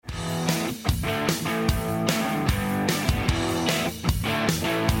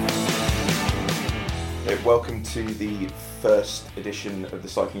welcome to the first edition of the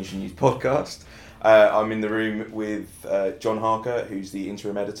Cycling Industry News podcast. I'm in the room with John Harker, who's the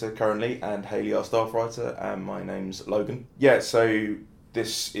interim editor currently, and Hayley, our staff writer, and my name's Logan. So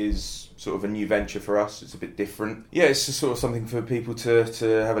this is sort of a new venture for us. It's a bit different. It's just sort of something for people to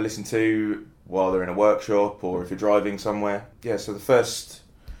have a listen to while they're in a workshop or if you're driving somewhere. So the first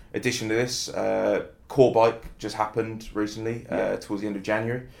edition of this, Core Bike, just happened recently, towards the end of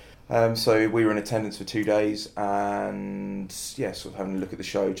January. So we were in attendance for 2 days and sort of having a look at the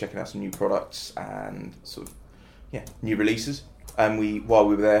show, checking out some new products and new releases. And while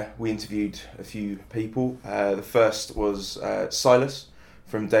we were there, we interviewed a few people. The first was Silas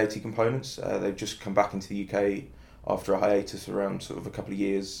from Deity Components. They've just come back into the UK after a hiatus around sort of a couple of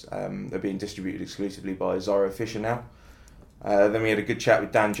years. They're being distributed exclusively by Zyro Fisher now. Then we had a good chat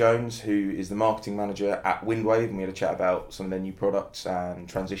with Dan Jones, who is the marketing manager at Windwave, and we had a chat about some of their new products and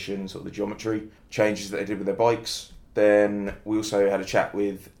transition, sort of the geometry changes that they did with their bikes. Then we also had a chat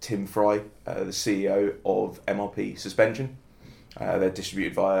with Tim Fry, the CEO of MRP Suspension. They're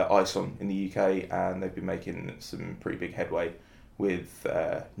distributed via Ison in the UK, and they've been making some pretty big headway with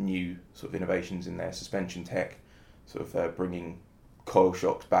new sort of innovations in their suspension tech, sort of bringing coil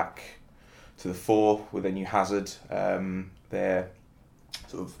shocks back to the fore with their new Hazard, their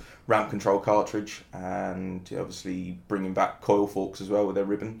sort of ramp control cartridge, and obviously bringing back coil forks as well with their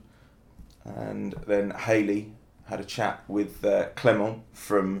ribbon. And then Hayley had a chat with Clément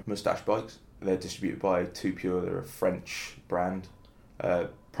from Moustache Bikes. They're distributed by Tout Pure. They're a French brand,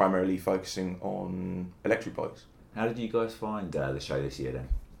 primarily focusing on electric bikes. How did you guys find the show this year then?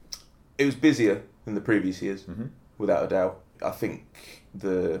 It was busier than the previous years, without a doubt. I think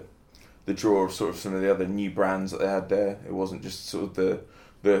the draw of sort of some of the other new brands that they had there, it wasn't just sort of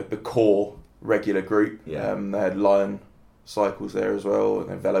the core regular group. They had Lion Cycles there as well, and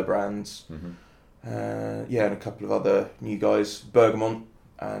their Velo brands. And a couple of other new guys, Bergamont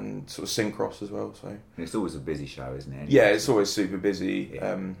and sort of Syncross as well. So it's always a busy show, isn't it? It's always super busy.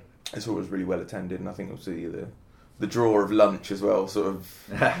 It's always really well attended, and I think obviously the draw of lunch as well sort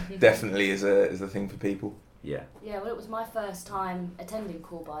of definitely is a thing for people. Well, it was my first time attending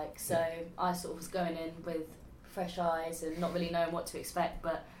Core Bike, so I sort of was going in with fresh eyes and not really knowing what to expect,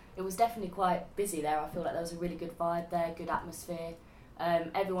 but it was definitely quite busy there. I feel like there was a really good vibe there, good atmosphere.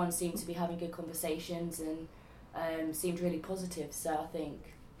 Everyone seemed to be having good conversations and seemed really positive, so I think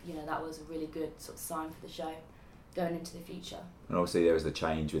that was a really good sort of sign for the show going into the future. And obviously there was the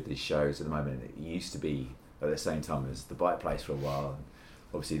change with these shows at the moment. It used to be at the same time as the Bike Place for a while.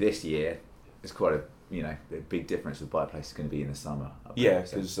 Obviously this year it's quite a big difference with Bike Place is going to be in the summer.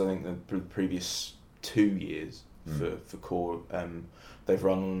 Because I think the previous 2 years for Core, they've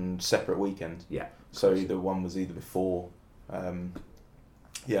run on separate weekends. So the one was either before, and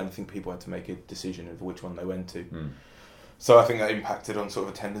I think people had to make a decision of which one they went to. So I think that impacted on sort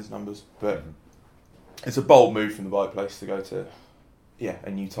of attendance numbers. But it's a bold move from the Bike Place to go to a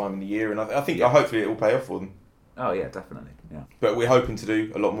new time in the year, and I think hopefully it will pay off for them. Oh yeah, definitely. Yeah. But we're hoping to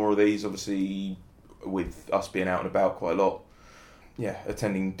do a lot more of these, obviously, with us being out and about quite a lot.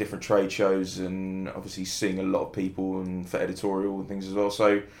 Attending different trade shows and obviously seeing a lot of people and for editorial and things as well.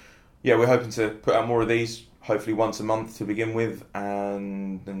 So we're hoping to put out more of these, hopefully once a month to begin with,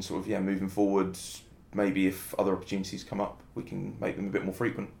 and then sort of moving forward, maybe if other opportunities come up, we can make them a bit more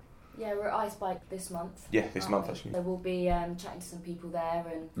frequent. We're at Ice Bike this month. This month actually. So we'll be chatting to some people there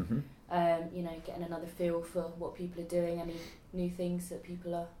and getting another feel for what people are doing, any new things that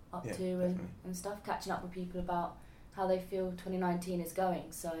people are up to and stuff, catching up with people about how they feel 2019 is going.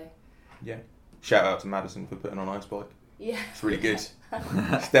 So shout out to Madison for putting on Ice Bike. It's really good.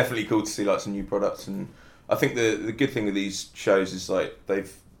 It's definitely cool to see like some new products, and I think the good thing with these shows is like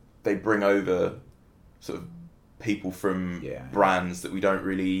they bring over sort of people from brands that we don't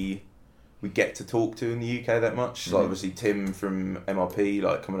really get to talk to in the UK that much. So obviously Tim from MRP,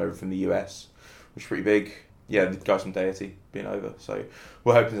 like coming over from the US, which is pretty big. The guys from Deity being over. So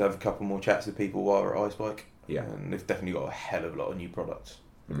we're hoping to have a couple more chats with people while we're at Ice Bike. And they've definitely got a hell of a lot of new products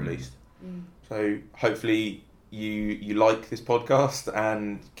released. So hopefully you like this podcast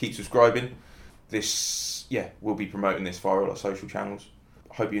and keep subscribing. This, we'll be promoting this via all our social channels.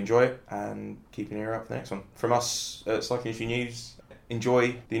 Hope you enjoy it and keep an ear out for the next one. From us at Cycling Industry News,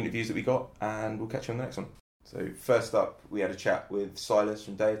 enjoy the interviews that we got, and we'll catch you on the next one. So first up, we had a chat with Silas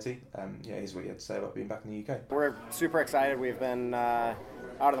from Deity. Here's what he had to say about being back in the UK. We're super excited. We've been out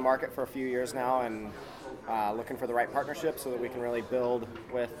of the market for a few years now and looking for the right partnership so that we can really build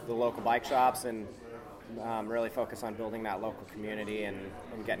with the local bike shops and really focus on building that local community and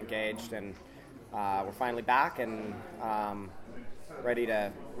get engaged. And we're finally back, and ready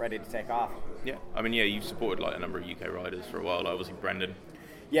to take off. Yeah, I mean, you've supported like a number of UK riders for a while. Obviously, Brendan.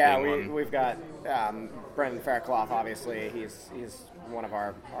 Yeah, we've got Brendan Fairclough. Obviously, he's one of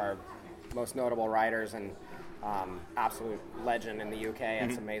our most notable riders and absolute legend in the UK.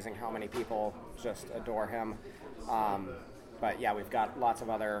 It's amazing how many people just adore him. But yeah, we've got lots of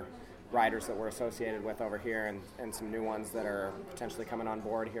other riders that we're associated with over here, and some new ones that are potentially coming on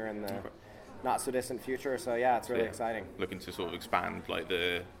board here in the not so distant future. So yeah, it's really exciting. Looking to sort of expand like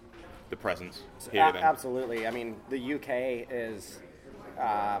the presence here. Absolutely. I mean, the UK is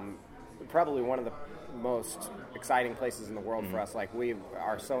probably one of the most exciting places in the world for us. Like, we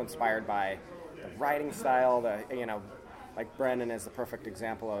are so inspired by the riding style. Like Brendan is the perfect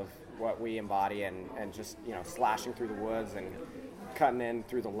example of what we embody, and just slashing through the woods and cutting in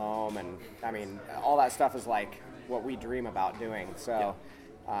through the loam, and I mean all that stuff is like what we dream about doing. So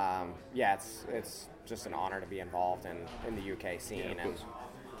it's just an honor to be involved in the UK scene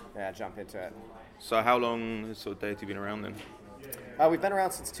and jump into it. So how long has sort of Deity been around then? We've been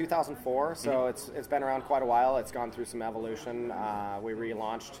around since 2004, so it's been around quite a while. It's gone through some evolution. We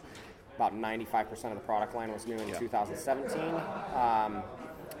relaunched. About 95% of the product line was new in 2017.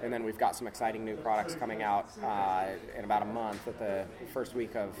 And then we've got some exciting new products coming out in about a month at the first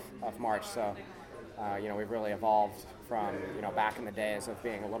week of March. So, we've really evolved from, back in the days of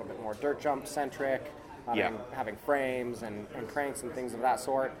being a little bit more dirt jump centric, having frames and cranks and things of that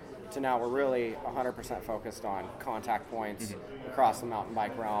sort, to now we're really 100% focused on contact points across the mountain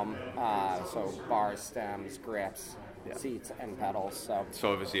bike realm. So bars, stems, grips, seats, and pedals.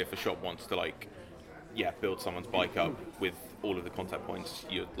 So obviously, if a shop wants to build someone's bike up with all of the contact points,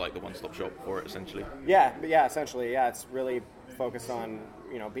 you're like the one-stop shop for it, essentially. Yeah, essentially, it's really focused on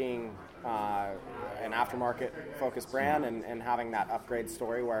being an aftermarket focused brand and having that upgrade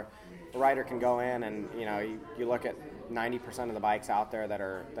story where a rider can go in and you look at 90% of the bikes out there that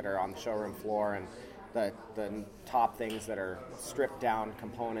are on the showroom floor, and the top things that are stripped down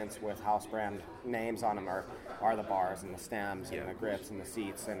components with house brand names on them are the bars and the stems and the grips and the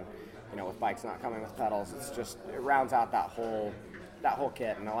seats, and with bikes not coming with pedals, it rounds out that whole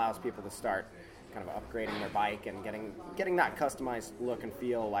kit and allows people to start kind of upgrading their bike and getting that customized look and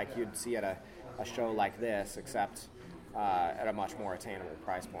feel like you'd see at a show like this, except at a much more attainable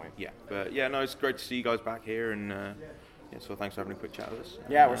price point. It's great to see you guys back here, and so thanks for having a quick chat with us.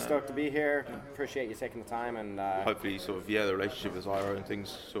 We're stoked to be here. Appreciate you taking the time, and hopefully the relationship with Zyro and things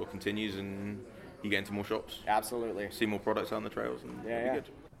sort of continues, and you get into more shops. Absolutely. See more products out on the trails, and it'll be good.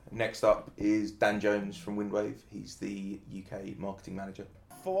 Next up is Dan Jones from Windwave. He's the UK marketing manager.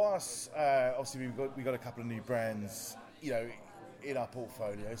 For us, obviously we've got a couple of new brands, in our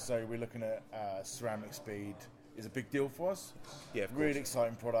portfolio. So we're looking at Ceramic Speed is a big deal for us. Yeah, of course. Really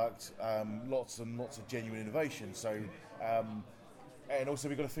exciting product. Lots and lots of genuine innovation. So, and also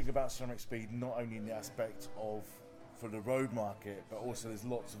we've got to think about Ceramic Speed not only in the aspect of for the road market, but also there's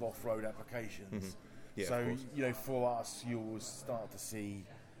lots of off-road applications. Yeah, so for us, you'll start to see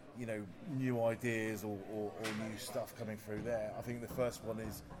new ideas or new stuff coming through there. I think the first one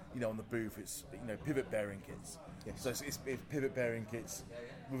is, on the booth, it's, pivot bearing kits. Yes. So it's pivot bearing kits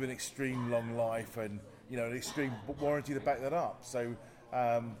with an extreme long life and, an extreme warranty to back that up. So,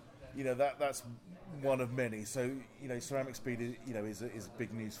 that's one of many. So, Ceramic Speed, is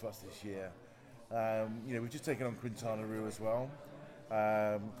big news for us this year. We've just taken on Quintana Roo as well.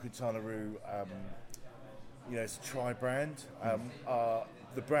 Quintana Roo, it's a tri-brand.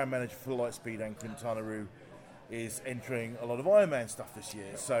 The brand manager for Lightspeed and Quintana Roo is entering a lot of Ironman stuff this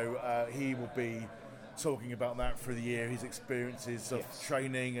year. So he will be talking about that through the year, his experiences of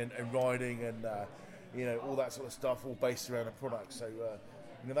training and riding and, all that sort of stuff, all based around a product. So,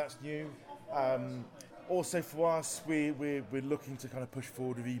 that's new. Also for us, we're looking to kind of push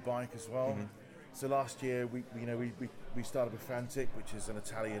forward with e-bike as well. So last year, we started with Fantic, which is an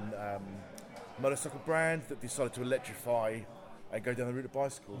Italian motorcycle brand that decided to electrify and go down the route of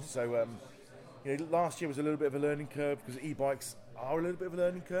bicycles. So, last year was a little bit of a learning curve because e-bikes are a little bit of a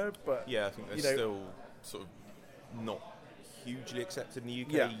learning curve. But I think they're still sort of not hugely accepted in the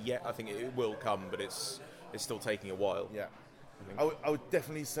UK yet. I think it will come, but it's still taking a while. Yeah, I would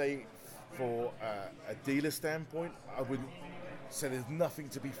definitely say, for a dealer standpoint, I wouldn't say there's nothing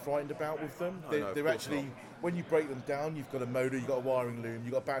to be frightened about with them. They're actually, when you break them down, you've got a motor, you've got a wiring loom,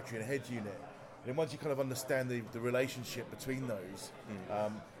 you've got a battery and a head unit. And once you kind of understand the relationship between those,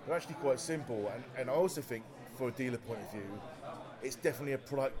 they're actually quite simple. And I also think, for a dealer point of view, it's definitely a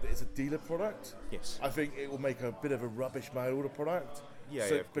product that is a dealer product. Yes. I think it will make a bit of a rubbish mail order product.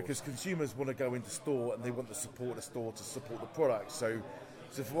 Because consumers want to go into store and they want to support the store to support the product. So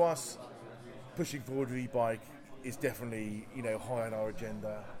for us, pushing forward with e-bike, is definitely high on our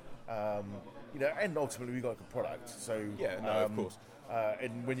agenda. And ultimately we got a good product. So of course.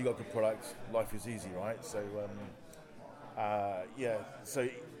 And when you got a good product, life is easy, right? So so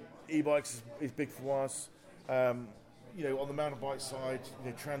e-bikes is big for us. On the mountain bike side,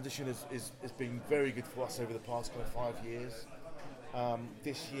 transition has been very good for us over the past kind of 5 years.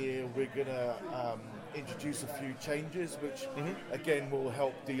 This year we're going to introduce a few changes, which again will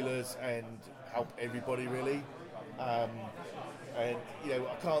help dealers and help everybody really. I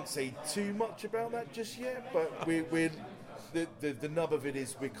can't say too much about that just yet, but we're the nub of it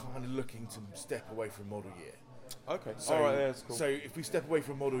is we're kind of looking to step away from model year. Okay. So, all right, that's cool. So if we step away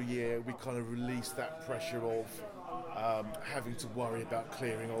from model year, we kind of release that pressure of having to worry about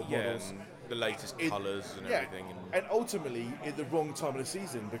clearing old models. And the latest colours and everything. And ultimately at the wrong time of the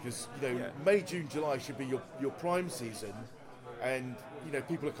season, because May, June, July should be your prime season, and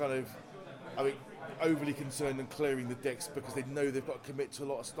people are kind of overly concerned and clearing the decks because they know they've got to commit to a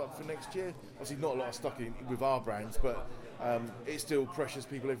lot of stock for next year. Obviously not a lot of stock with our brands, but it still pressures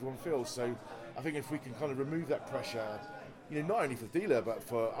people everyone feels. So I think if we can kind of remove that pressure, not only for the dealer but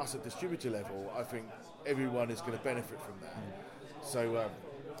for us at distributor level, I think everyone is going to benefit from that. So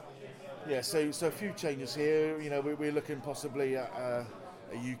so a few changes here. We're looking possibly at a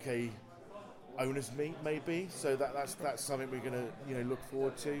UK owners meet maybe. So that's something we're going to look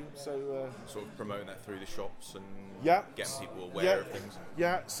forward to. So sort of promoting that through the shops and getting people aware of things.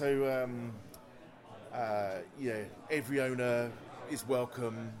 Yeah. So every owner is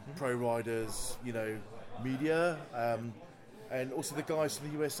welcome. Pro riders, media. And also the guys from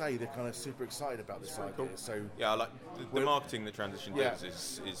the USA, they're kind of super excited about this idea. Cool. So I like the marketing the Transition does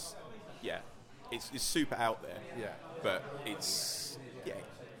is it's super out there. Yeah. But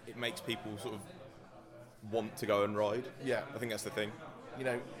it makes people sort of want to go and ride. Yeah. I think that's the thing.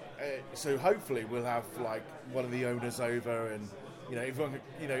 So hopefully we'll have like one of the owners over, and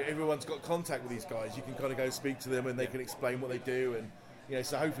everyone's got contact with these guys. You can kind of go speak to them, and they can explain what they do, and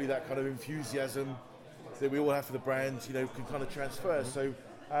so hopefully that kind of enthusiasm that we all have for the brand, can kind of transfer. So,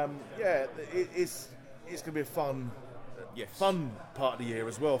 it's going to be a fun part of the year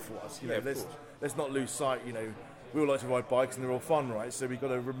as well for us. Let's not lose sight. We all like to ride bikes and they're all fun, right? So we've got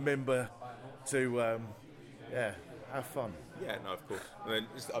to remember to, have fun. Yeah, no, of course. And then,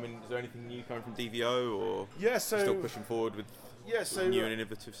 is there anything new coming from DVO, or still pushing forward with new and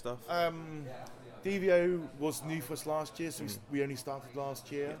innovative stuff? DVO was new for us last year, so we only started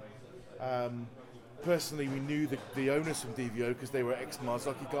last year. Personally, we knew the owners from DVO because they were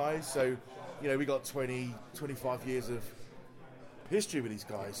ex-Marzocchi guys, so we got 25 years of history with these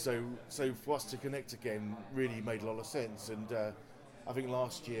guys, so for us to connect again really made a lot of sense. And I think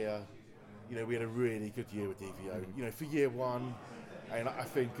last year we had a really good year with DVO for year one, and I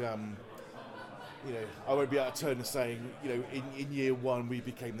think I won't be out of turn in saying in year one we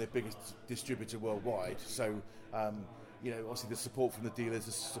became their biggest distributor worldwide. So obviously the support from the dealers,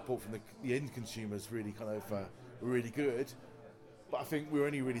 the support from the end consumers really kind of really good. But I think we're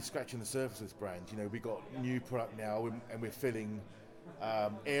only really scratching the surface of this brand. We got new product now, and we're filling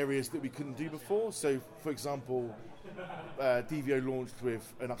areas that we couldn't do before. So, for example, DVO launched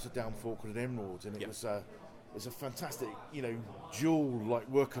with an upside down fork called an Emerald, and it was a fantastic, jewel like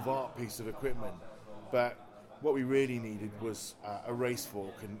work of art piece of equipment. But what we really needed was a race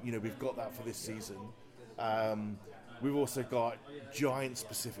fork, and we've got that for this season. We've also got Giant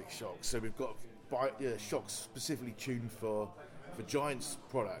specific shocks, so we've got shocks specifically tuned for Giant's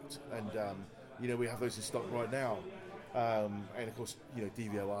product, and we have those in stock right now. And of course,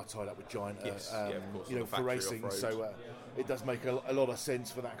 DVO are tied up with Giant, of course, for racing, off-road. So it does make a lot of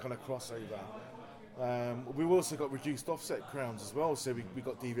sense for that kind of crossover. We've also got reduced offset crowns as well, so we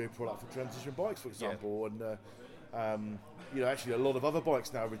got DVO product for transition bikes, for example, and actually a lot of other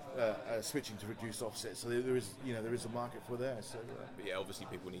bikes now are switching to reduced offset, so there is a market for there. So but obviously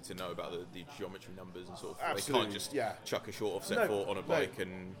people need to know about the geometry numbers and sort of absolutely, they can't just chuck a short offset fork on a bike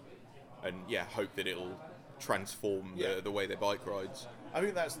and hope that it'll transform the way their bike rides. I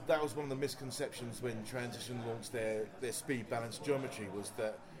think that was one of the misconceptions when Transition launched their speed balance geometry, was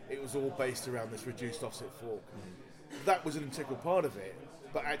that it was all based around this reduced offset fork. That was an integral part of it,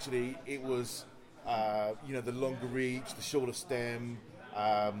 but actually it was the longer reach, the shorter stem,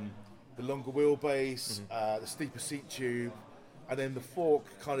 the longer wheelbase, the steeper seat tube, and then the fork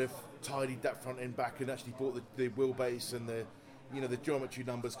kind of tidied that front end back and actually brought the wheelbase and the geometry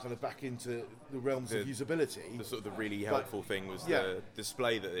numbers kind of back into the realms of usability. The sort of the really helpful thing was the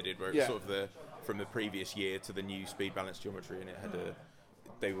display that they did, where it was sort of from the previous year to the new speed balance geometry, and it had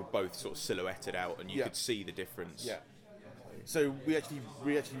they were both sort of silhouetted out, and you could see the difference. Yeah. So we actually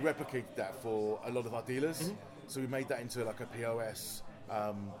replicated that for a lot of our dealers. So we made that into like a POS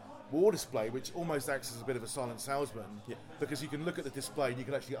wall display, which almost acts as a bit of a silent salesman, because you can look at the display and you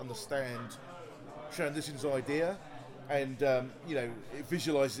can actually understand Transition's idea, and it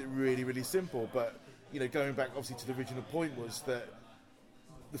visualises it really, really simple. But going back obviously to the original point was that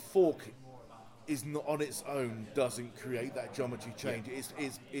the fork is not on its own, doesn't create that geometry change.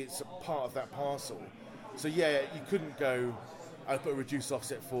 It's a part of that parcel. So you couldn't go, I put a reduced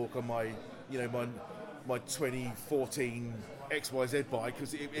offset fork on my my 2014 XYZ bike,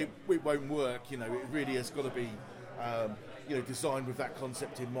 because it won't work. It really has got to be designed with that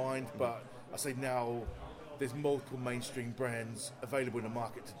concept in mind. But I say now there's multiple mainstream brands available in the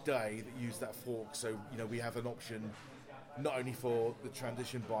market today that use that fork, so we have an option not only for the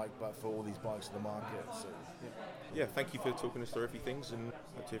Transition bike but for all these bikes in the market. So thank you for talking us through everything, and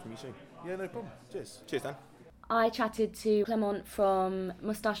hope to hear from you soon. Yeah, no problem. Cheers Dan. I chatted to Clement from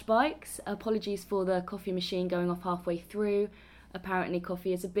Moustache Bikes. Apologies for the coffee machine going off halfway through. Apparently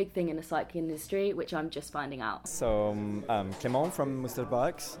coffee is a big thing in the cycling industry, which I'm just finding out. So I'm Clement from Moustache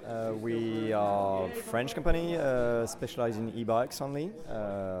Bikes. We are a French company specialized in e-bikes only.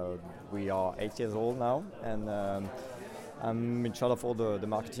 We are 8 years old now, and I'm in charge of all the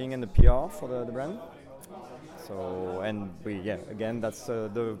marketing and the PR for the brand. So, and that's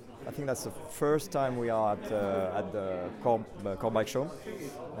I think that's the first time we are at the Core Bike Show.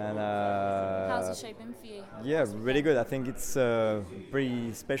 And how's the show been for you? Yeah, really good. I think it's a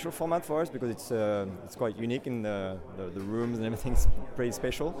pretty special format for us because it's quite unique in the rooms and everything's pretty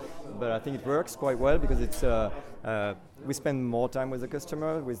special. But I think it works quite well because it's we spend more time with the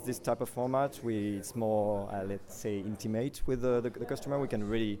customer with this type of format. It's more let's say intimate with the customer. We can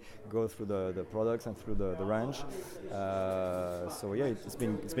really go through the products and through the range. So yeah, it's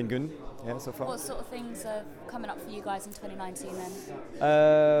been good. Yeah, so far. What sort of things are coming up for you guys in 2019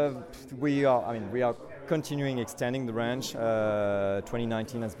 then? We are continuing extending the range.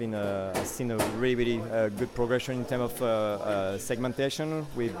 2019 has seen a really good progression in terms of segmentation.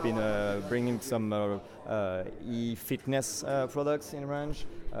 We've been bringing some e-fitness products in range.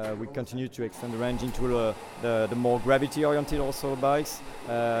 We continue to extend the range into the more gravity-oriented also bikes.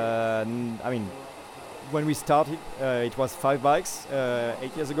 When we started, it was 5 bikes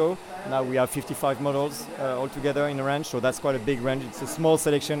 8 years ago. Now we have 55 models altogether in the range, so that's quite a big range. It's a small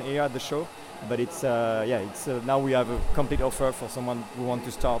selection here at the show, but it's now we have a complete offer for someone who wants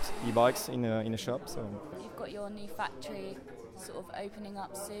to start e-bikes in a shop. So you've got your new factory sort of opening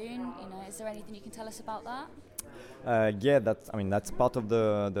up soon. Is there anything you can tell us about that? That's part of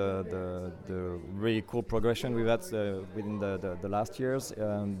the really cool progression we've had within the last years.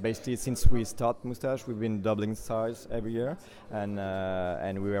 Basically, since we start Moustache, we've been doubling size every year, and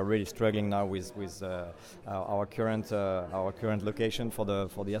we are really struggling now with our current location for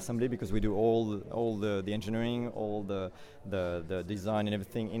the assembly, because we do all the engineering, all the design and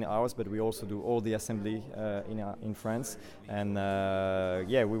everything in house, but we also do all the assembly in France. And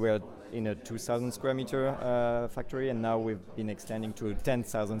we were in a 2,000 square meter factory, and now we've been extending to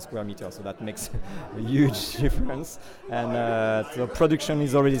 10,000 square meters, so that makes a huge difference. And the production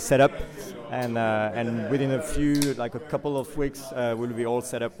is already set up, and within a couple of weeks we'll be all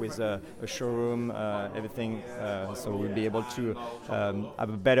set up with a showroom, everything, so we'll be able to have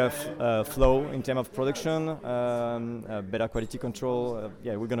a better flow in terms of production, better quality control.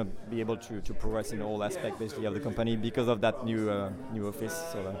 We're going to be able to progress in all aspects basically of the company because of that new office,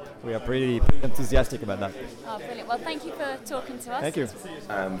 so we are pretty enthusiastic about that. Oh, brilliant. Well, thank you for talking to us. Thank you.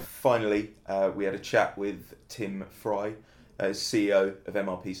 Finally, we had a chat with Tim Fry, CEO of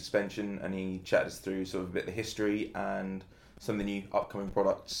MRP Suspension, and he chatted us through sort of a bit of the history and some of the new upcoming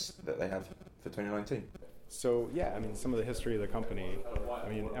products that they have for 2019. So some of the history of the company.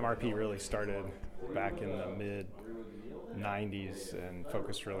 MRP really started back in the mid 90s and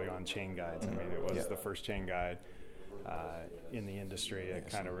focused really on chain guides. It was the first chain guide in the industry. It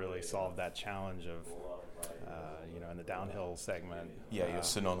kind of really solved that challenge of in the downhill segment. You're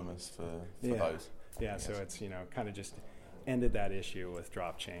synonymous for those. So it's kind of just ended that issue with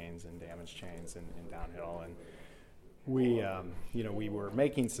drop chains and damaged chains in downhill. And we we were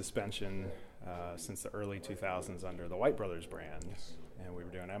making suspension since the early 2000s under the White Brothers brand, and we were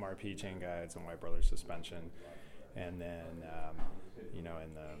doing MRP chain guides and White Brothers suspension. And then in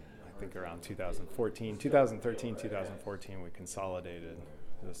I think around 2013, 2014, we consolidated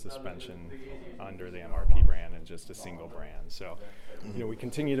the suspension under the MRP brand and just a single brand. So, we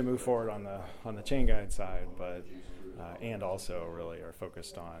continue to move forward on the chain guide side, but and also really are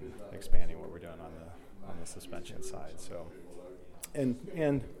focused on expanding what we're doing on the suspension side. So, and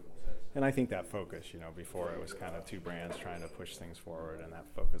And I think that focus, before it was kind of two brands trying to push things forward, and that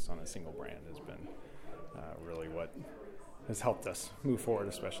focus on a single brand has been really what has helped us move forward,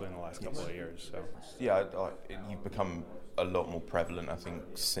 especially in the last couple of years. So yeah, you've become a lot more prevalent, I think,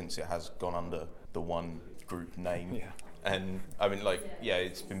 since it has gone under the one group name. Yeah. And I mean,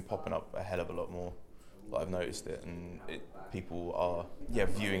 it's been popping up a hell of a lot more. I've noticed it, and people are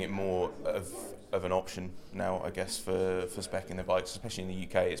viewing it more of an option now, I guess, for speccing their bikes, especially in the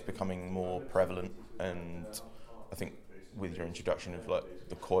UK. It's becoming more prevalent, and I think with your introduction of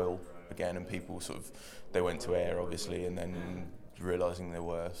the coil again, and people they went to air obviously, and then realising there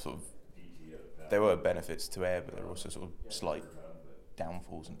were benefits to air, but there were also sort of slight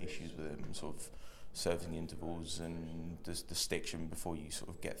downfalls and issues with it, and sort of servicing intervals and the stiction before you sort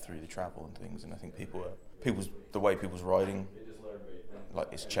of get through the travel and things. And I think the way people's riding,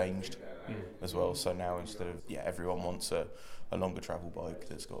 it's changed as well. So now instead of everyone wants a longer travel bike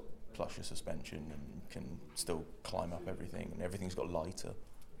that's got plusher suspension and can still climb up everything, and everything's got lighter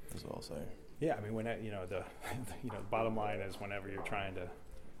as well. So yeah, I mean, when the bottom line is, whenever you're trying to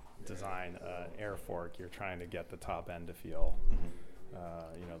design an air fork, you're trying to get the top end to feel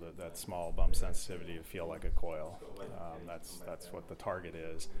that small bump sensitivity to feel like a coil. That's what the target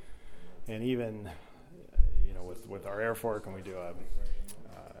is. And even with our air fork, and we do a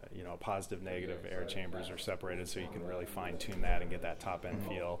positive negative air chambers are separated, so you can really fine tune that and get that top end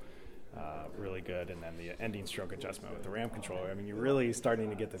feel really good. And then the ending stroke adjustment with the ramp controller, I mean, you're really starting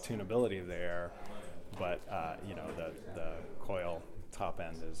to get the tunability there, but the coil top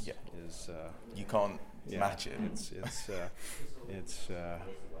end is you can't match it.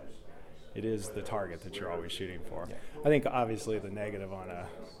 It is the target that you're always shooting for. Yeah. I think obviously the negative on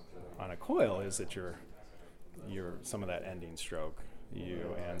a coil is that you're some of that ending stroke,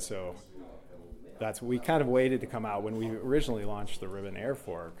 and so we kind of waited to come out. When we originally launched the Ribbon Air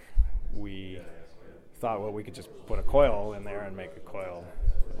Fork, we thought, well, we could just put a coil in there and make a coil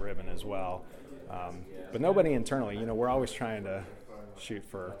ribbon as well, but nobody internally. We're always trying to shoot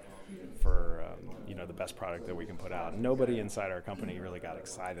for the best product that we can put out. Nobody inside our company really got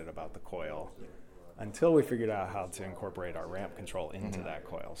excited about the coil until we figured out how to incorporate our ramp control into that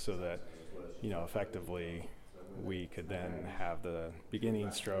coil, so that effectively we could then have the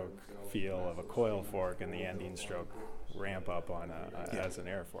beginning stroke feel of a coil fork and the ending stroke ramp up on as an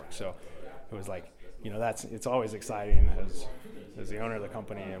air fork. So it was it's always exciting as the owner of the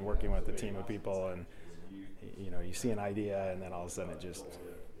company and working with a team of people, and you see an idea, and then all of a sudden it just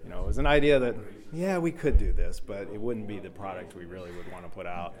it was an idea that we could do this, but it wouldn't be the product we really would want to put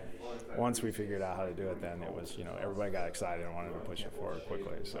out. Once we figured out how to do it, then it was everybody got excited and wanted to push it forward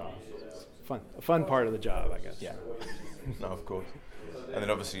quickly. So a fun part of the job, I guess. Yeah. No, of course. And then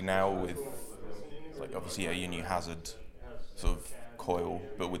obviously now with your new Hazard sort of coil,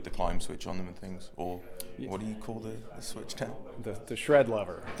 but with the climb switch on them and things, or what do you call the switch now? The shred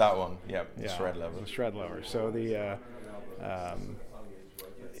lever. That one, the shred lever. The shred lever. So the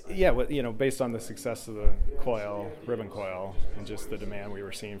based on the success of the ribbon coil, and just the demand we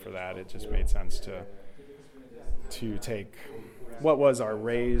were seeing for that, it just made sense to take what was our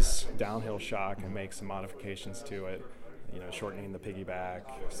raise downhill shock and make some modifications to it, shortening the piggyback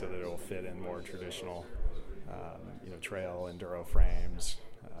so that it will fit in more traditional trail enduro frames,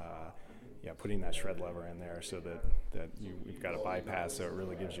 putting that shred lever in there so that you've got a bypass, so it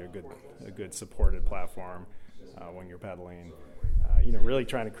really gives you a good supported platform when you're pedaling. Really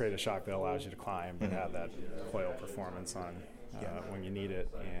trying to create a shock that allows you to climb but have that coil performance on when you need it,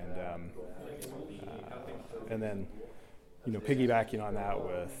 and then piggybacking on that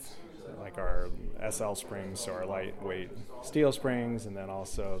with our SL springs, so our lightweight steel springs, and then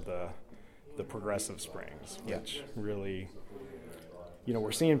also the progressive springs, which really,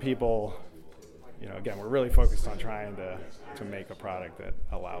 we're seeing people, again, we're really focused on trying to make a product that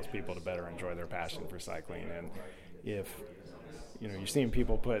allows people to better enjoy their passion for cycling. And if you're seeing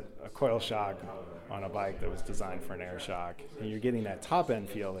people put a coil shock on a bike that was designed for an air shock, and you're getting that top end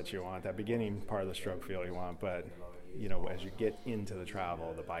feel that you want, that beginning part of the stroke feel you want, but as you get into the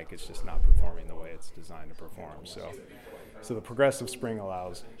travel, the bike is just not performing the way it's designed to perform. So the progressive spring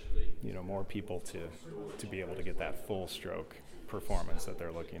allows more people to be able to get that full stroke performance that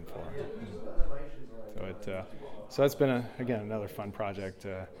they're looking for. So it's been another fun project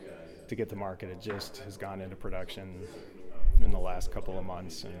to get to market. It just has gone into production in the last couple of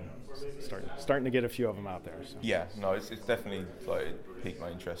months, and starting to get a few of them out there. So. Yeah, no, it's definitely it piqued my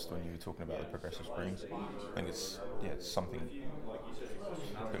interest when you were talking about the progressive springs. I think it's something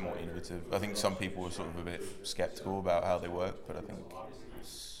a bit more innovative. I think some people were sort of a bit skeptical about how they work, but I think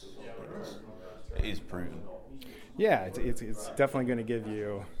it is proven. Yeah, it's definitely going to give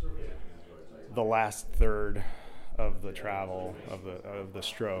you the last third of the travel of the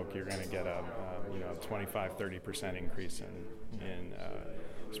stroke, you're going to get a 25-30% increase in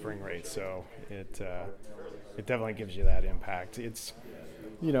spring rate. So it definitely gives you that impact. It's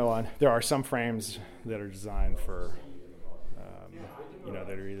there are some frames that are designed for that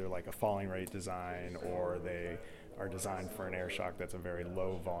are either like a falling rate design, or they are designed for an air shock that's a very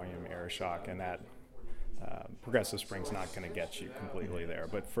low volume air shock, and that progressive spring's not going to get you completely there.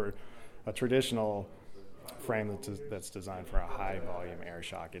 But for a traditional frame that's designed for a high volume air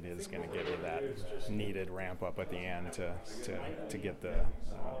shock, it is going to give you that needed ramp up at the end to get the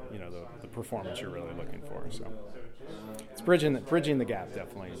performance you're really looking for. So it's bridging the gap,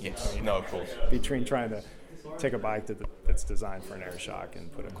 definitely. Yes, no, of course. Between trying to take a bike that's designed for an air shock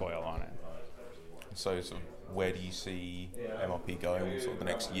and put a coil on it. So sort of where do you see MRP going sort of the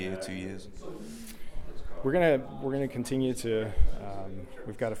next year, 2 years? We're gonna continue to.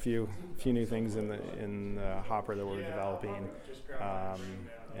 We've got a few new things in the hopper that we're developing,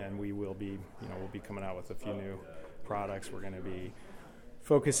 and we will be we'll be coming out with a few new products. We're going to be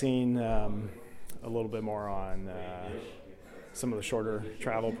focusing a little bit more on some of the shorter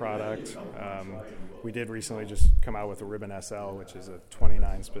travel product. We did recently just come out with a Ribbon SL, which is a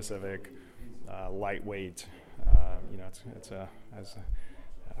 29 specific, lightweight.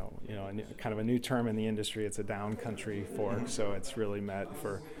 Kind of a new term in the industry. It's a downcountry fork, so it's really meant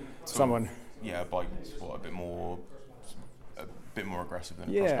for someone. Yeah, a bike that's a bit more aggressive than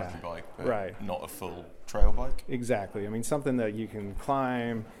a cross-country bike, but right. Not a full trail bike. Exactly. I mean, something that you can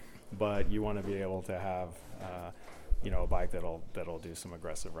climb, but you want to be able to have, a bike that'll do some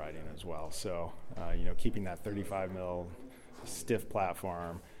aggressive riding as well. So, keeping that 35 mil stiff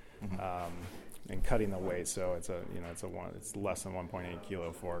platform. Mm-hmm. And cutting the weight, so it's less than 1.8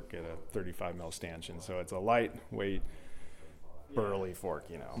 kilo fork at a 35 mil stanchion. So it's a lightweight, burly fork,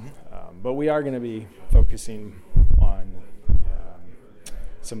 Mm-hmm. But we are going to be focusing on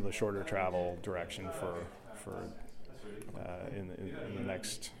some of the shorter travel direction for in the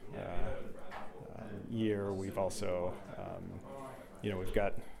next year. We've also, we've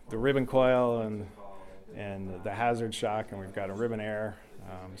got the Ribbon coil and the Hazard shock, and we've got a Ribbon Air.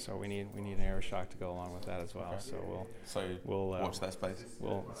 So we need an air shock to go along with that as well. Okay. So we'll watch that space.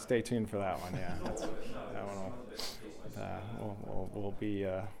 We'll stay tuned for that one. Yeah, that one we'll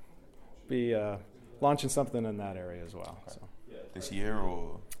be launching something in that area as well. Okay. So this year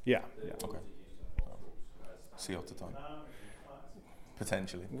or yeah. Okay. See you at the time.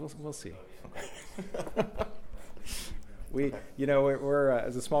 Potentially. We'll see. Okay. We're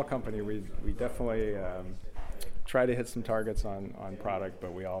as a small company, we definitely try to hit some targets on product,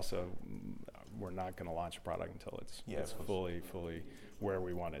 but we're not going to launch a product until it's fully where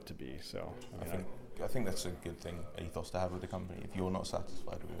we want it to be. So I think that's a good ethos to have with the company. If you're not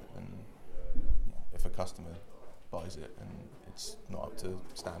satisfied with it, then if a customer buys it and it's not up to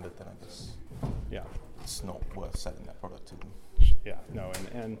standard, then I guess it's not worth selling that product to them. Yeah, no,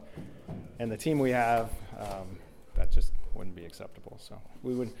 and the team we have, that just wouldn't be acceptable. So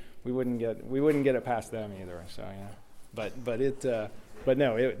we wouldn't get it past them either. So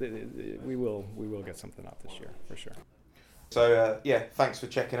we will get something out this year for sure. So thanks for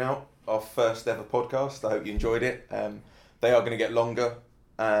checking out our first ever podcast. I hope you enjoyed it. They are going to get longer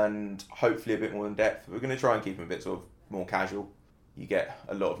and hopefully a bit more in depth. We're going to try and keep them a bit sort of more casual. You get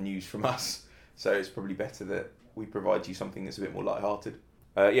a lot of news from us, so it's probably better that we provide you something that's a bit more lighthearted.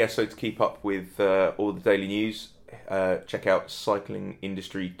 So to keep up with all the daily news, check out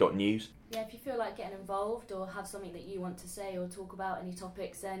cyclingindustry.news. Yeah, if you feel like getting involved or have something that you want to say or talk about, any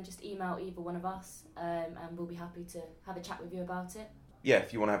topics, then just email either one of us and we'll be happy to have a chat with you about it. Yeah,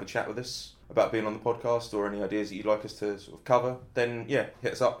 if you want to have a chat with us about being on the podcast or any ideas that you'd like us to sort of cover, then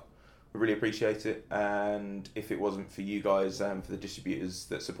hit us up. We really appreciate it. And if it wasn't for you guys and for the distributors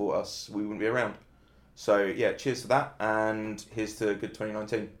that support us, we wouldn't be around. So cheers to that, and here's to good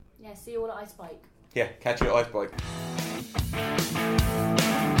 2019. Yeah, see you all at Ice Bike. Yeah, catch you at Ice Bike.